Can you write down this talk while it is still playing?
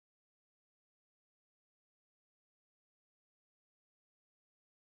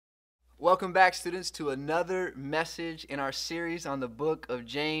Welcome back, students, to another message in our series on the book of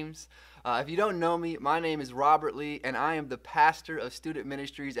James. If you don't know me, my name is Robert Lee, and I am the pastor of student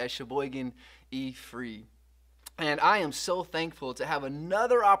ministries at Sheboygan E. Free. And I am so thankful to have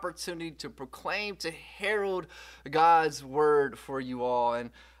another opportunity to proclaim, to herald God's word for you all.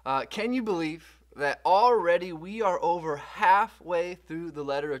 And can you believe that already we are over halfway through the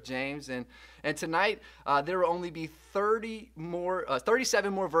letter of James, and tonight there will only be 37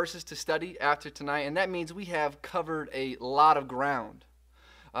 more verses to study after tonight, and that means we have covered a lot of ground.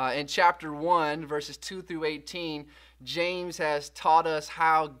 In chapter 1, verses 2 through 18, James has taught us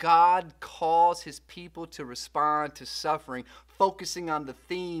how God calls his people to respond to suffering, focusing on the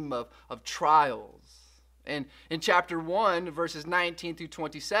theme of trials. And in chapter 1, verses 19 through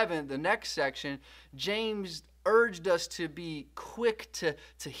 27, the next section, James urged us to be quick to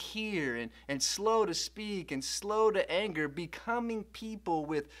hear and slow to speak and slow to anger, becoming people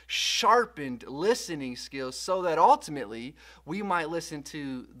with sharpened listening skills so that ultimately we might listen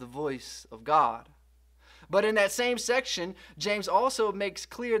to the voice of God. But in that same section, James also makes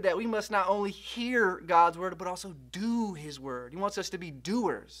clear that we must not only hear God's word, but also do his word. He wants us to be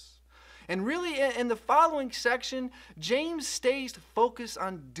doers. And really, in the following section, James stays focused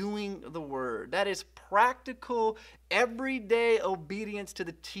on doing the word. That is practical, everyday obedience to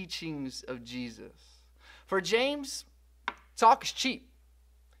the teachings of Jesus. For James, talk is cheap.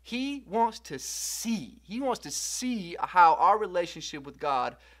 He wants to see. He wants to see how our relationship with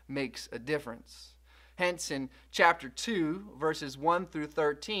God makes a difference. Hence, in chapter 2, verses 1 through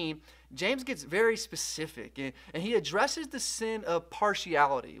 13, James gets very specific, and he addresses the sin of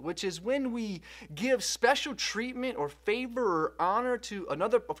partiality, which is when we give special treatment or favor or honor to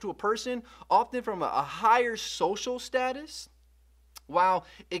a person, often from a higher social status, while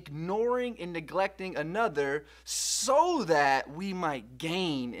ignoring and neglecting another so that we might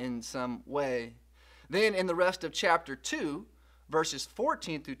gain in some way. Then in the rest of chapter 2, verses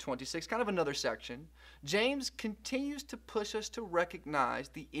 14 through 26, kind of another section, James continues to push us to recognize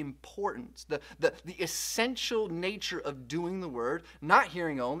the importance, the essential nature of doing the word, not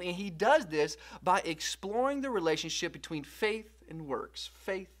hearing only. And he does this by exploring the relationship between faith and works,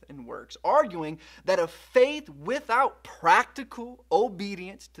 arguing that a faith without practical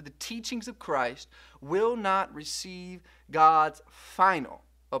obedience to the teachings of Christ will not receive God's final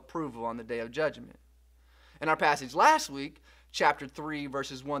approval on the day of judgment. In our passage last week, chapter 3,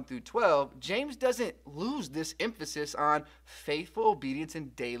 verses 1 through 12, James doesn't lose this emphasis on faithful obedience in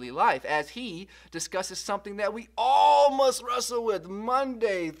daily life, as he discusses something that we all must wrestle with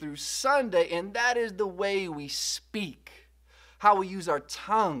Monday through Sunday, and that is the way we speak, how we use our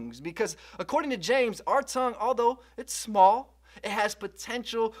tongues. Because according to James, our tongue, although it's small, it has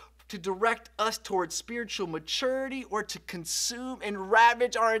potential to direct us towards spiritual maturity or to consume and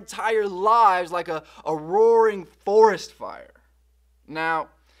ravage our entire lives like a roaring forest fire. Now,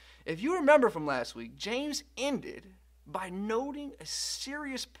 if you remember from last week, James ended by noting a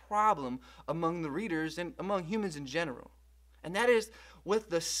serious problem among the readers and among humans in general. And that is, with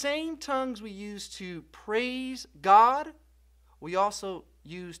the same tongues we use to praise God, we also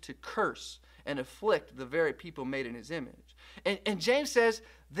use to curse and afflict the very people made in his image. And James says,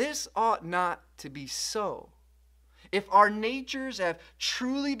 this ought not to be so. If our natures have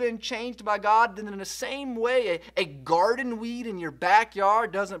truly been changed by God, then in the same way a garden weed in your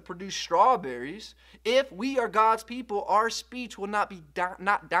backyard doesn't produce strawberries. If we are God's people, our speech will not be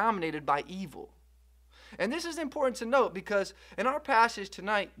not dominated by evil. And this is important to note because in our passage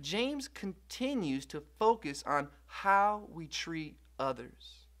tonight, James continues to focus on how we treat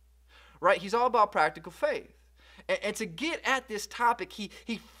others. Right? He's all about practical faith. And to get at this topic, he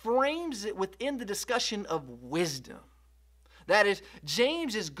frames it within the discussion of wisdom. That is,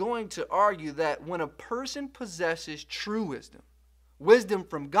 James is going to argue that when a person possesses true wisdom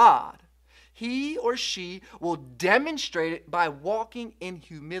from God, he or she will demonstrate it by walking in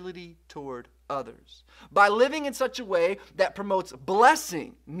humility toward others, by living in such a way that promotes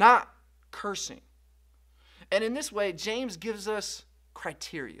blessing, not cursing. And in this way, James gives us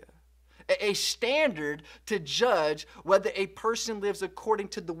criteria, a standard to judge whether a person lives according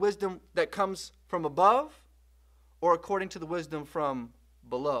to the wisdom that comes from above or according to the wisdom from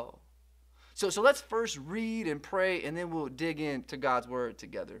below. So let's first read and pray, and then we'll dig into God's word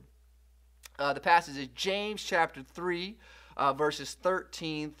together. The passage is James chapter 3, verses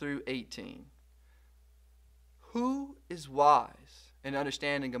 13 through 18. Who is wise and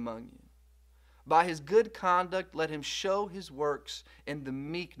understanding among you? By his good conduct, let him show his works in the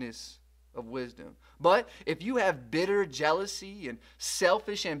meekness of wisdom. But if you have bitter jealousy and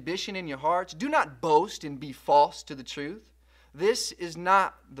selfish ambition in your hearts, do not boast and be false to the truth. This is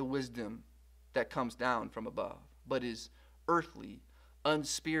not the wisdom that comes down from above, but is earthly,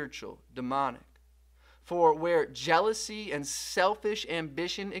 unspiritual, demonic. For where jealousy and selfish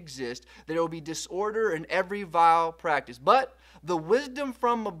ambition exist, there will be disorder in every vile practice. But the wisdom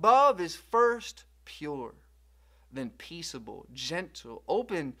from above is first pure, then peaceable, gentle,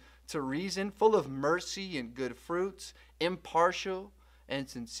 open to reason, full of mercy and good fruits, impartial and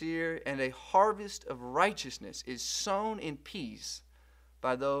sincere, and a harvest of righteousness is sown in peace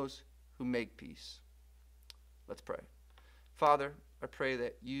by those who make peace. Let's pray. Father, I pray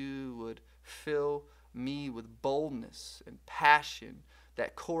that you would fill me with boldness and passion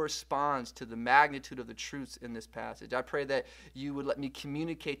that corresponds to the magnitude of the truths in this passage. I pray that you would let me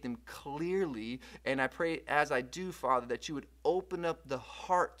communicate them clearly, and I pray as I do, Father, that you would open up the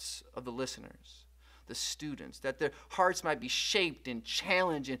hearts of the listeners, the students, that their hearts might be shaped and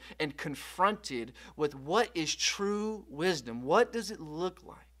challenged and confronted with what is true wisdom. What does it look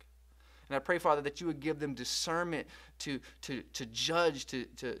like? And I pray, Father, that you would give them discernment to judge,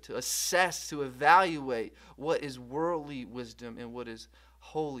 to assess, to evaluate what is worldly wisdom and what is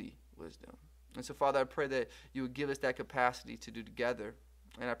holy wisdom. And so, Father, I pray that you would give us that capacity to do together.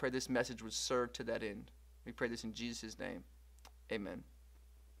 And I pray this message would serve to that end. We pray this in Jesus' name. Amen.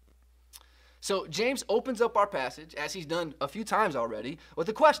 So James opens up our passage, as he's done a few times already, with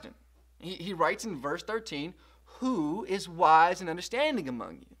a question. He writes in verse 13, "Who is wise and understanding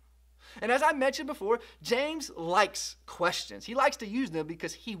among you?" And as I mentioned before, James likes questions. He likes to use them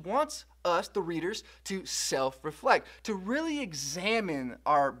because he wants us, the readers, to self-reflect, to really examine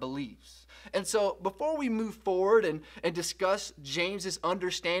our beliefs. And so before we move forward and discuss James's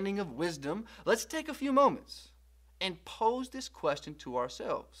understanding of wisdom, let's take a few moments and pose this question to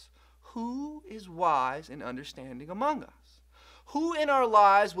ourselves. Who is wise and understanding among us? Who in our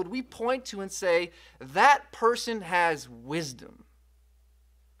lives would we point to and say, that person has wisdom?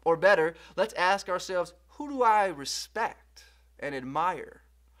 Or better, let's ask ourselves, who do I respect and admire?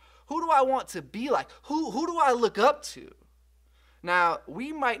 Who do I want to be like? Who do I look up to? Now,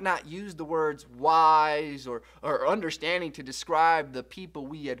 we might not use the words wise or understanding to describe the people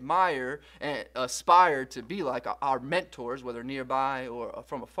we admire and aspire to be like, our mentors, whether nearby or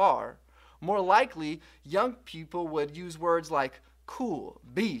from afar. More likely, young people would use words like cool,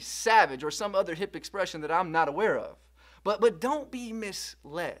 beast, savage, or some other hip expression that I'm not aware of. But don't be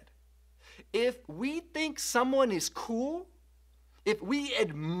misled. If we think someone is cool, if we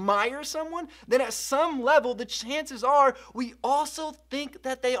admire someone, then at some level the chances are we also think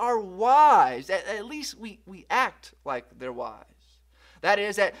that they are wise. At least we act like they're wise. That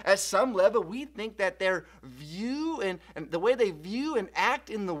is, at some level we think that their view and the way they view and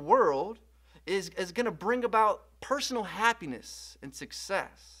act in the world is going to bring about personal happiness and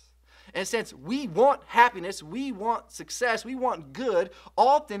success. And since we want happiness, we want success, we want good,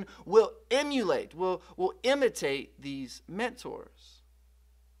 often we'll emulate, we'll imitate these mentors.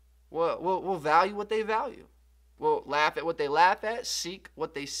 We'll value what they value. We'll laugh at what they laugh at, seek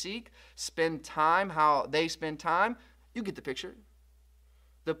what they seek, spend time how they spend time. You get the picture.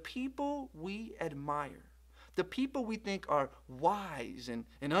 The people we admire, the people we think are wise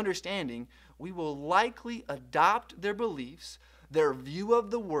and understanding, we will likely adopt their beliefs, their view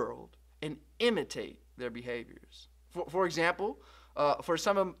of the world, and imitate their behaviors. For example, for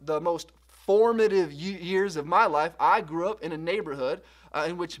some of the most formative years of my life, I grew up in a neighborhood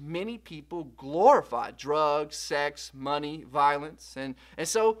in which many people glorified drugs, sex, money, violence. And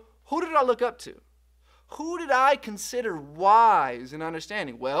so who did I look up to? Who did I consider wise and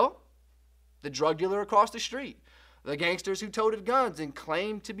understanding? Well, the drug dealer across the street, the gangsters who toted guns and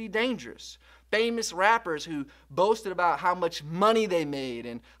claimed to be dangerous, famous rappers who boasted about how much money they made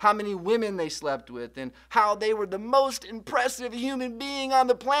and how many women they slept with and how they were the most impressive human being on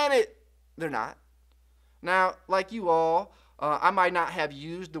the planet. They're not. Now, like you all, I might not have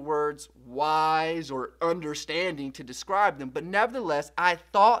used the words wise or understanding to describe them, but nevertheless, I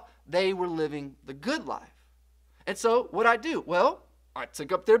thought they were living the good life. And so what I do? Well, I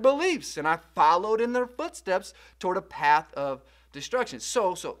took up their beliefs and I followed in their footsteps toward a path of destruction.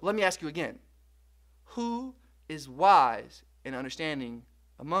 So let me ask you again. Who is wise and understanding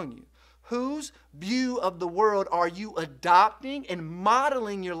among you? Whose view of the world are you adopting and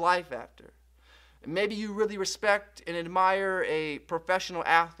modeling your life after? Maybe you really respect and admire a professional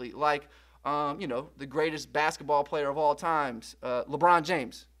athlete like, the greatest basketball player of all times, LeBron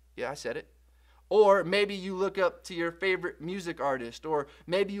James. Yeah, I said it. Or maybe you look up to your favorite music artist, or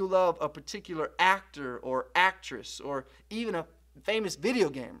maybe you love a particular actor or actress, or even a famous video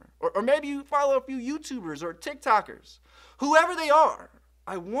gamer. Or maybe you follow a few YouTubers or TikTokers. Whoever they are,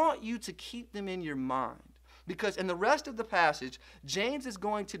 I want you to keep them in your mind Because in the rest of the passage, James is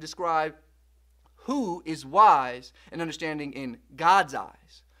going to describe who is wise and understanding in God's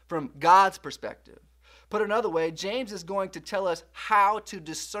eyes, from God's perspective. Put another way, James is going to tell us how to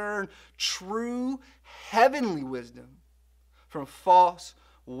discern true heavenly wisdom from false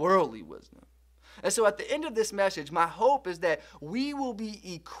worldly wisdom. And so at the end of this message, my hope is that we will be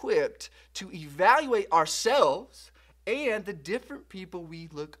equipped to evaluate ourselves and the different people we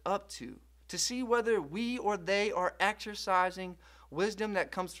look up to see whether we or they are exercising wisdom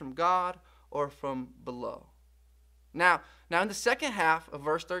that comes from God or from below. Now in the second half of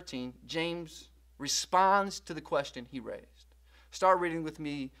verse 13, James responds to the question he raised. Start reading with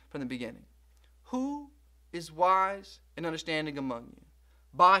me from the beginning. Who is wise and understanding among you?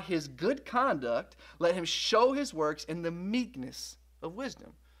 By his good conduct, let him show his works in the meekness of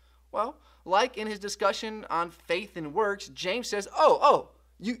wisdom. Well, like in his discussion on faith and works, James says,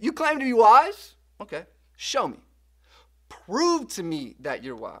 you claim to be wise? Okay, show me. Prove to me that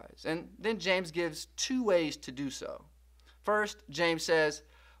you're wise. And then James gives two ways to do so. First, James says,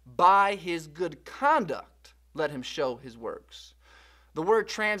 by his good conduct, let him show his works. The word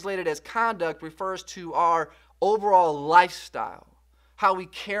translated as conduct refers to our overall lifestyle, how we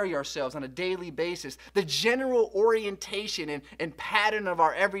carry ourselves on a daily basis, the general orientation and pattern of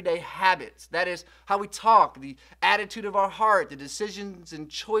our everyday habits. That is, how we talk, the attitude of our heart, the decisions and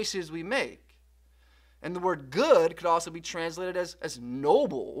choices we make. And the word good could also be translated as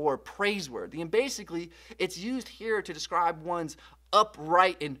noble or praiseworthy. And basically, it's used here to describe one's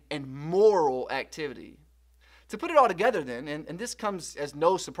upright and moral activity. To put it all together then, and this comes as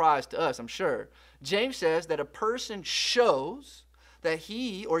no surprise to us, I'm sure, James says that a person shows that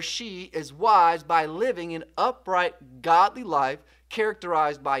he or she is wise by living an upright, godly life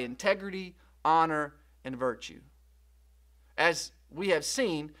characterized by integrity, honor, and virtue. As we have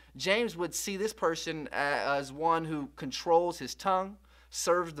seen, James would see this person as one who controls his tongue,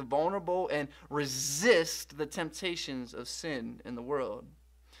 serves the vulnerable, and resists the temptations of sin in the world.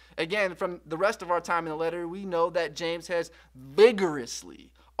 Again, from the rest of our time in the letter, we know that James has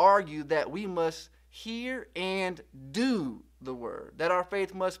vigorously argued that we must hear and do the word, that our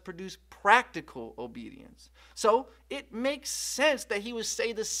faith must produce practical obedience. So it makes sense that he would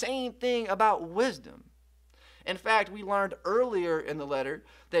say the same thing about wisdom. In fact, we learned earlier in the letter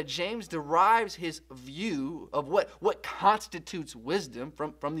that James derives his view of what constitutes wisdom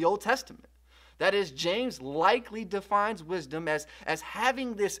from the Old Testament. That is, James likely defines wisdom as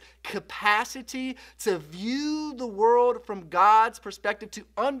having this capacity to view the world from God's perspective, to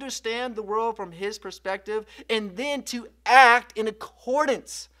understand the world from his perspective, and then to act in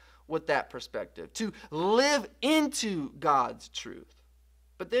accordance with that perspective, to live into God's truth.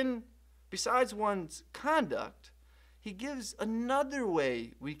 But then, besides one's conduct, he gives another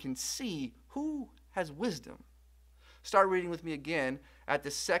way we can see who has wisdom. Start reading with me again at the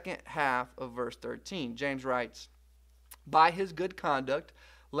second half of verse 13. James writes, by his good conduct,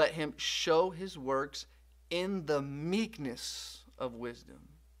 let him show his works in the meekness of wisdom.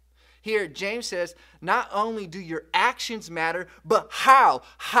 Here, James says, not only do your actions matter, but how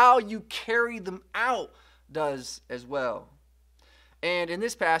you carry them out does as well. And in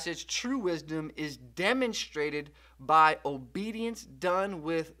this passage, true wisdom is demonstrated by obedience done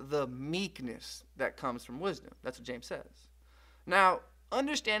with the meekness that comes from wisdom. That's what James says. Now,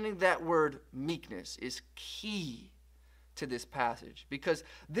 understanding that word meekness is key to this passage because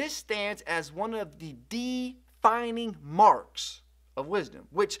this stands as one of the defining marks of wisdom,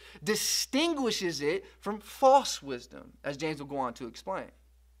 which distinguishes it from false wisdom, as James will go on to explain.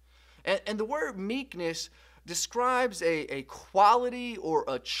 And the word meekness describes a quality or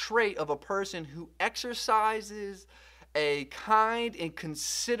a trait of a person who exercises a kind and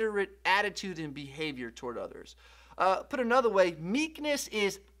considerate attitude and behavior toward others. Put another way, meekness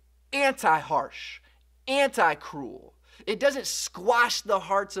is anti-harsh, anti-cruel. It doesn't squash the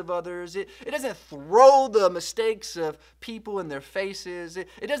hearts of others. It doesn't throw the mistakes of people in their faces.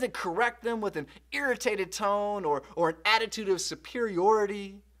 It doesn't correct them with an irritated tone or an attitude of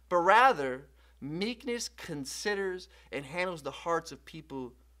superiority, but rather, meekness considers and handles the hearts of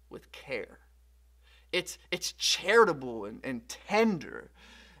people with care. It's charitable and tender,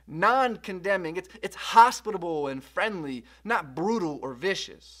 non-condemning. It's hospitable and friendly, not brutal or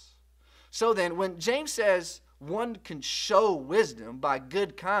vicious. So then, when James says one can show wisdom by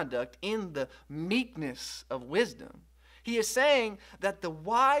good conduct in the meekness of wisdom, he is saying that the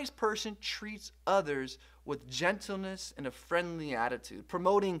wise person treats others with gentleness and a friendly attitude,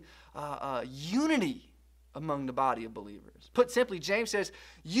 promoting unity among the body of believers. Put simply, James says,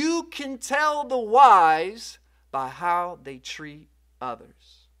 you can tell the wise by how they treat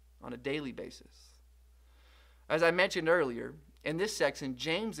others on a daily basis. As I mentioned earlier, in this section,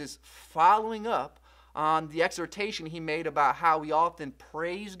 James is following up on the exhortation he made about how we often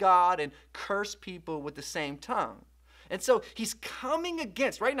praise God and curse people with the same tongue. And so he's coming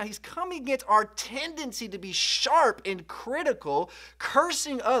against our tendency to be sharp and critical,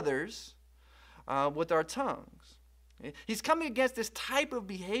 cursing others with our tongues. He's coming against this type of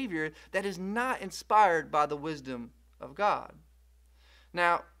behavior that is not inspired by the wisdom of God.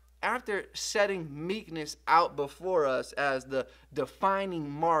 Now, after setting meekness out before us as the defining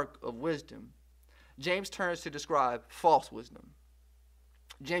mark of wisdom, James turns to describe false wisdom.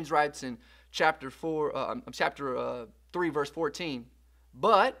 James writes in chapter 3, verse 14,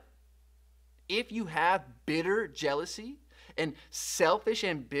 "But if you have bitter jealousy and selfish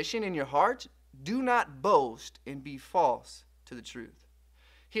ambition in your hearts, do not boast and be false to the truth."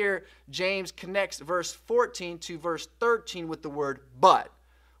 Here, James connects verse 14 to verse 13 with the word "but,"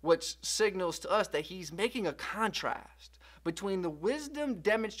 which signals to us that he's making a contrast between the wisdom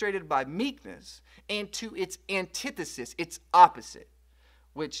demonstrated by meekness and to its antithesis, its opposite,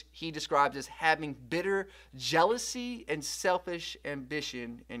 which he describes as having bitter jealousy and selfish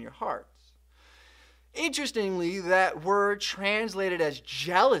ambition in your hearts. Interestingly, that word translated as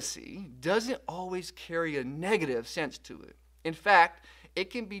jealousy doesn't always carry a negative sense to it. In fact,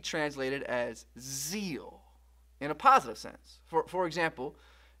 it can be translated as zeal in a positive sense. For example,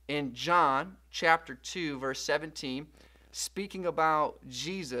 in John chapter 2, verse 17, speaking about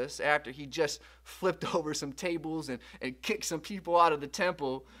Jesus after he just flipped over some tables and kicked some people out of the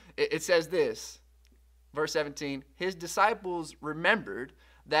temple, it says this, verse 17, "His disciples remembered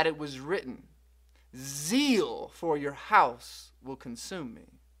that it was written, 'Zeal for your house will consume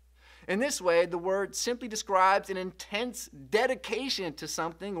me.'" In this way, the word simply describes an intense dedication to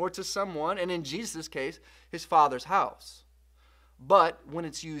something or to someone, and in Jesus' case, his Father's house. But when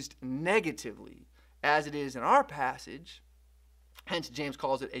it's used negatively, as it is in our passage, hence James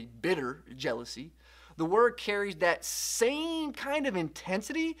calls it a bitter jealousy, the word carries that same kind of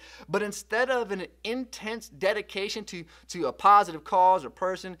intensity, but instead of an intense dedication to a positive cause or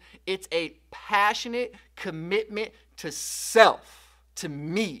person, it's a passionate commitment to self, to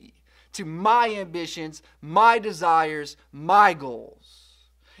me, to my ambitions, my desires, my goals.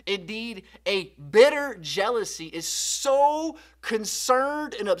 Indeed, a bitter jealousy is so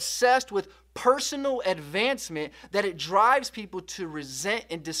concerned and obsessed with personal advancement that it drives people to resent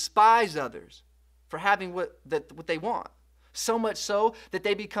and despise others for having what they want. So much so that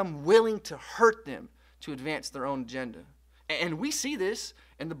they become willing to hurt them to advance their own agenda. And we see this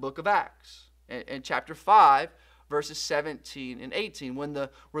in the book of Acts. In chapter 5, verses 17 and 18, when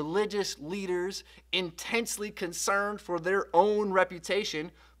the religious leaders, intensely concerned for their own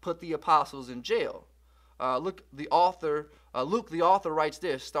reputation, put the apostles in jail. Luke the author writes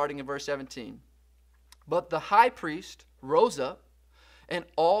this, starting in verse 17. "But the high priest rose up, and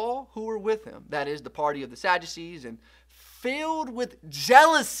all who were with him," that is, the party of the Sadducees, "and filled with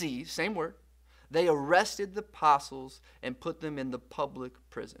jealousy," same word, "they arrested the apostles and put them in the public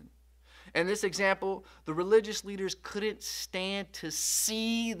prison." In this example, the religious leaders couldn't stand to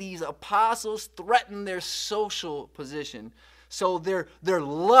see these apostles threaten their social position. So their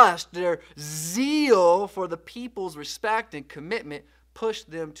lust, their zeal for the people's respect and commitment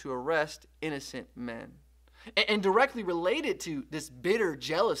pushed them to arrest innocent men. And directly related to this bitter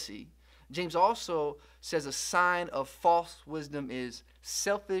jealousy, James also says a sign of false wisdom is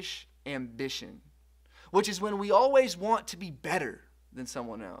selfish ambition, which is when we always want to be better than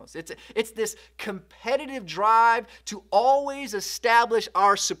someone else. It's this competitive drive to always establish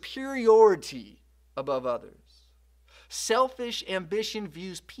our superiority above others. Selfish ambition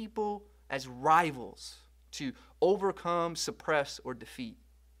views people as rivals to overcome, suppress, or defeat.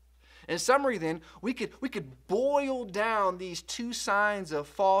 In summary, then, we could boil down these two signs of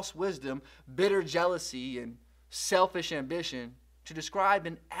false wisdom, bitter jealousy and selfish ambition, to describe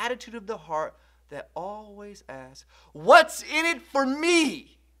an attitude of the heart that always asks, "What's in it for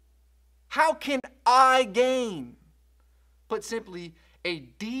me? How can I gain?" Put simply, a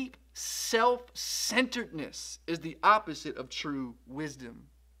deep self-centeredness is the opposite of true wisdom.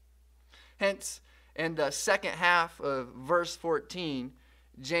 Hence, in the second half of verse 14,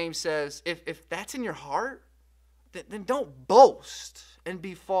 James says, if that's in your heart, then don't boast and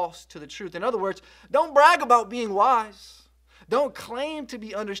be false to the truth. In other words, don't brag about being wise. Don't claim to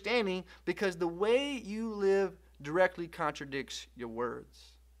be understanding, because the way you live directly contradicts your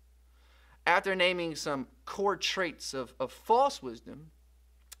words. After naming some core traits of false wisdom,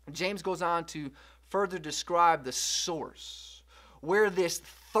 James goes on to further describe the source, where this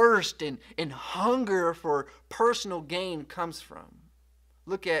thirst and hunger for personal gain comes from.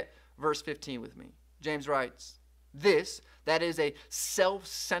 Look at verse 15 with me. James writes, This, that is a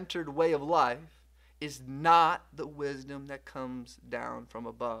self-centered way of life, is not the wisdom that comes down from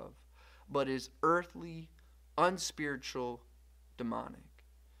above, but is earthly, unspiritual, demonic.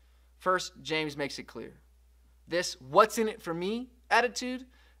 First, James makes it clear. This what's in it for me attitude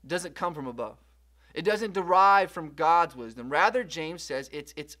doesn't come from above. It doesn't derive from God's wisdom. Rather, James says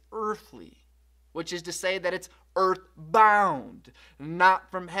it's earthly, which is to say that it's earthbound, not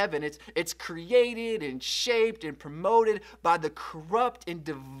from heaven. It's created and shaped and promoted by the corrupt and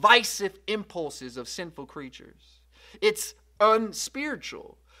divisive impulses of sinful creatures. It's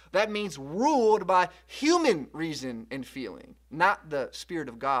unspiritual. That means ruled by human reason and feeling, not the Spirit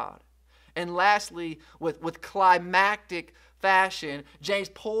of God. And lastly, with climactic fashion, James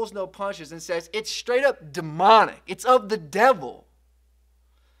pulls no punches and says it's straight up demonic. It's of the devil.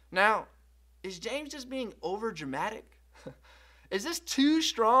 Now, is James just being over dramatic? Is this too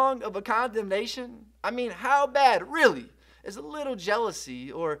strong of a condemnation? I mean, how bad, really, is a little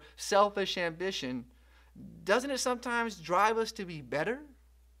jealousy or selfish ambition? Doesn't it sometimes drive us to be better?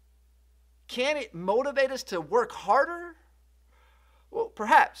 Can it motivate us to work harder? Well,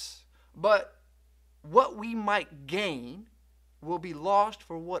 perhaps. But what we might gain will be lost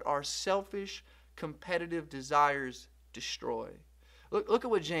for what our selfish, competitive desires destroy. Look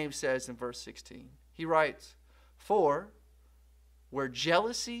at what James says in verse 16. He writes, "For where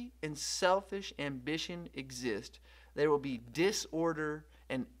jealousy and selfish ambition exist, there will be disorder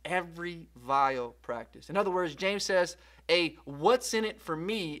and every vile practice." In other words, James says a what's in it for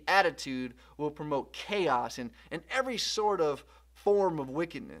me attitude will promote chaos and every sort of form of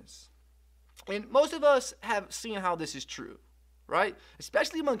wickedness. And most of us have seen how this is true, right?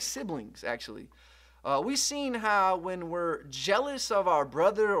 Especially among siblings, actually. We've seen how when we're jealous of our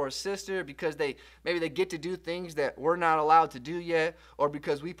brother or sister because maybe they get to do things that we're not allowed to do yet, or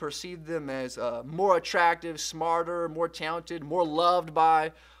because we perceive them as more attractive, smarter, more talented, more loved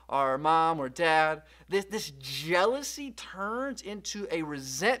by our mom or dad, this jealousy turns into a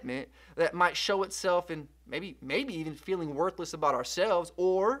resentment that might show itself in maybe even feeling worthless about ourselves,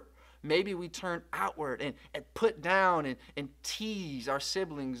 or maybe we turn outward and put down and tease our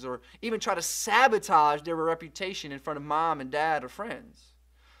siblings, or even try to sabotage their reputation in front of mom and dad or friends.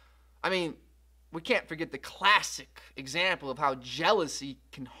 I mean, we can't forget the classic example of how jealousy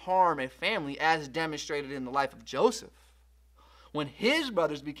can harm a family, as demonstrated in the life of Joseph. When his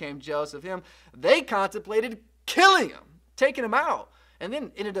brothers became jealous of him, they contemplated killing him, taking him out, and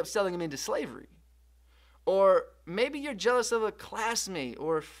then ended up selling him into slavery. Or maybe you're jealous of a classmate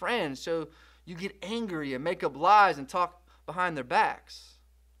or a friend, so you get angry and make up lies and talk behind their backs.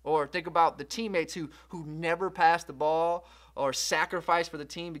 Or think about the teammates who never pass the ball or sacrifice for the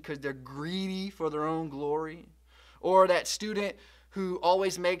team because they're greedy for their own glory. Or that student who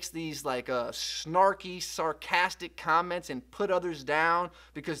always makes these snarky, sarcastic comments and put others down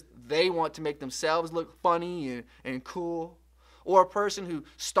because they want to make themselves look funny and cool. Or a person who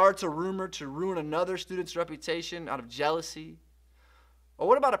starts a rumor to ruin another student's reputation out of jealousy. Or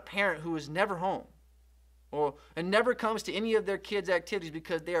what about a parent who is never home and never comes to any of their kids' activities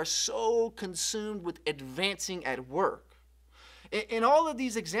because they are so consumed with advancing at work? In all of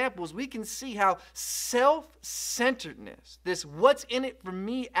these examples, we can see how self-centeredness, this what's in it for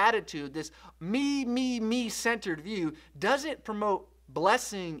me attitude, this me-centered view, doesn't promote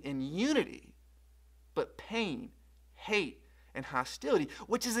blessing and unity, but pain, hate, and hostility,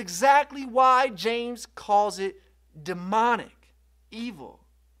 which is exactly why James calls it demonic, evil.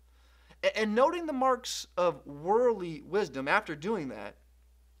 And noting the marks of worldly wisdom, after doing that,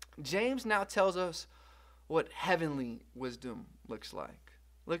 James now tells us what heavenly wisdom looks like.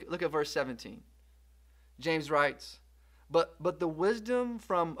 Look at verse 17. James writes, but the wisdom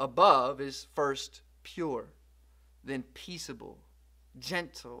from above is first pure, then peaceable,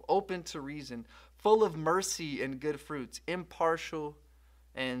 gentle, open to reason, full of mercy and good fruits, impartial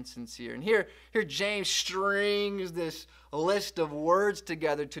and sincere. And here James strings this list of words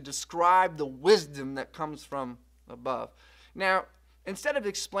together to describe the wisdom that comes from above. Now, instead of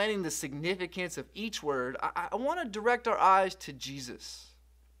explaining the significance of each word, I want to direct our eyes to Jesus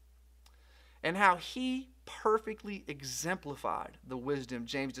and how he perfectly exemplified the wisdom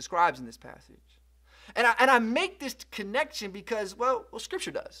James describes in this passage. And I make this connection because, well,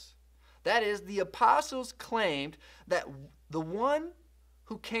 Scripture does. That is, the apostles claimed that the one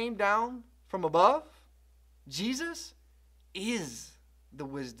who came down from above, Jesus, is the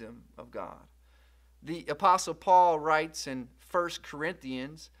wisdom of God. The apostle Paul writes in 1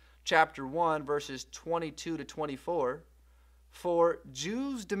 Corinthians chapter 1, verses 22 to 24, "For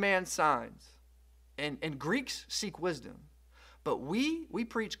Jews demand signs, and Greeks seek wisdom, but we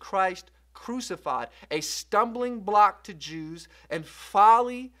preach Christ crucified, a stumbling block to Jews and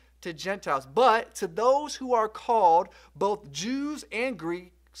folly to Gentiles. But to those who are called, both Jews and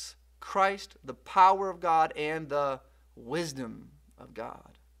Greeks, Christ, the power of God and the wisdom of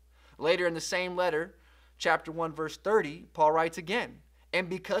God. Later in the same letter, chapter 1, verse 30, Paul writes again, and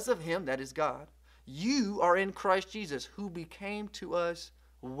because of him, that is God, you are in Christ Jesus, who became to us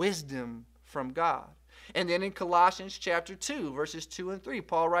wisdom from God. And then in Colossians chapter 2, verses 2 and 3,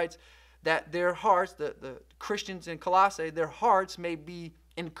 Paul writes that their hearts, the Christians in Colossae, their hearts may be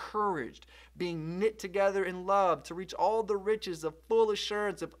encouraged, being knit together in love to reach all the riches of full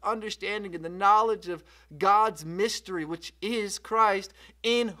assurance of understanding and the knowledge of God's mystery, which is Christ,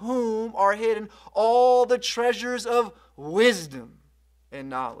 in whom are hidden all the treasures of wisdom and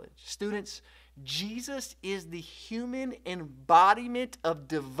knowledge. Students, Jesus is the human embodiment of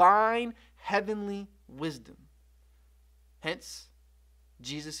divine heavenly wisdom. Hence,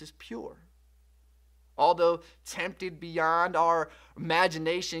 Jesus is pure. Although tempted beyond our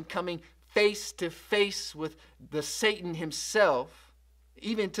imagination, coming face to face with the Satan himself,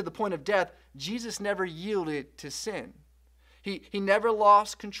 even to the point of death, Jesus never yielded to sin. He never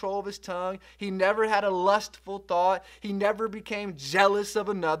lost control of his tongue. He never had a lustful thought. He never became jealous of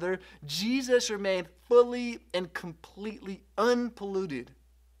another. Jesus remained fully and completely unpolluted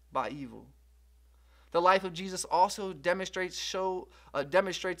by evil. The life of Jesus also demonstrates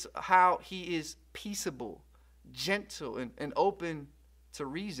how he is peaceable, gentle, and open to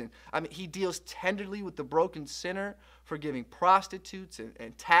reason. He deals tenderly with the broken sinner, forgiving prostitutes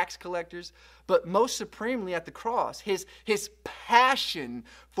and tax collectors. But most supremely at the cross, his passion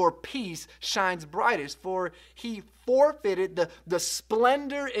for peace shines brightest, for he forfeited the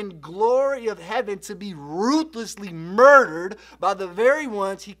splendor and glory of heaven to be ruthlessly murdered by the very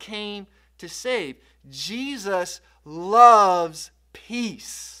ones he came to save. Jesus loves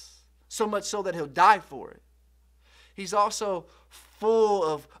peace, so much so that he'll die for it. He's also full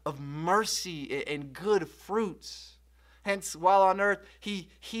of mercy and good fruits. Hence, while on earth, he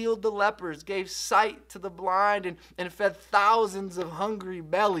healed the lepers, gave sight to the blind, and fed thousands of hungry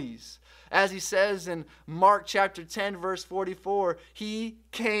bellies. As he says in Mark chapter 10, verse 44, he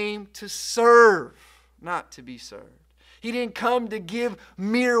came to serve, not to be served. He didn't come to give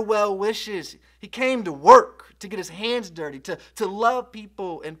mere well wishes. He came to work, to get his hands dirty, to love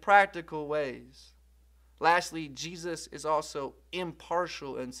people in practical ways. Lastly, Jesus is also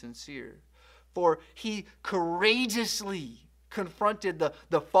impartial and sincere, for he courageously confronted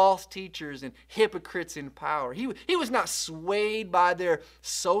the false teachers and hypocrites in power. He was not swayed by their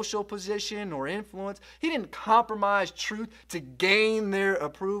social position or influence. He didn't compromise truth to gain their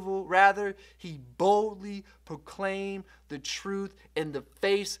approval. Rather, he boldly proclaimed the truth in the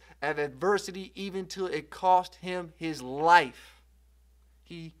face of adversity, even till it cost him his life.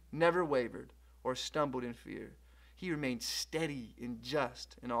 He never wavered or stumbled in fear. He remained steady and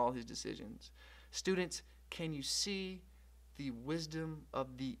just in all his decisions. Students, can you see the wisdom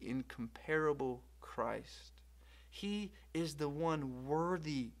of the incomparable Christ? He is the one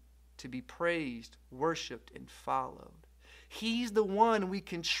worthy to be praised, worshiped, and followed. He's the one we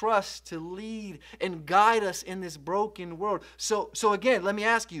can trust to lead and guide us in this broken world. So again, let me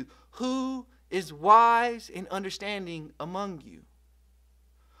ask you, who is wise and understanding among you?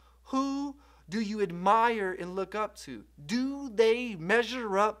 Who do you admire and look up to? Do they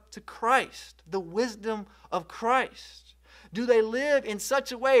measure up to Christ, the wisdom of Christ? Do they live in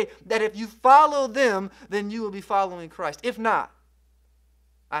such a way that if you follow them, then you will be following Christ? If not,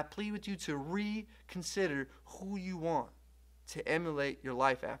 I plead with you to reconsider who you want to emulate your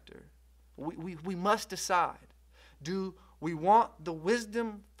life after. We must decide. Do we want the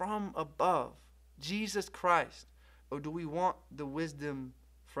wisdom from above, Jesus Christ, or do we want the wisdom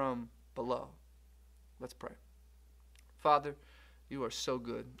from below? Let's pray. Father, you are so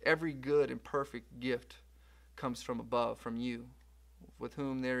good. Every good and perfect gift comes from above, from you, with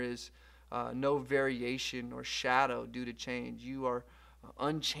whom there is no variation or shadow due to change. You are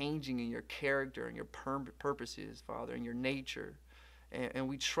unchanging in your character and your purposes, Father, and your nature. And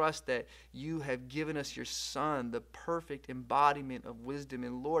we trust that you have given us your Son, the perfect embodiment of wisdom.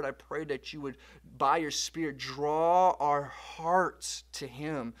 And Lord, I pray that you would, by your Spirit, draw our hearts to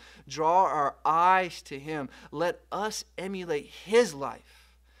him. Draw our eyes to him. Let us emulate his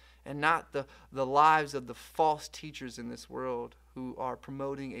life and not the lives of the false teachers in this world who are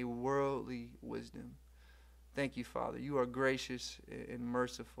promoting a worldly wisdom. Thank you, Father. You are gracious and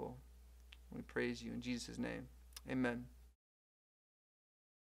merciful. We praise you in Jesus' name. Amen.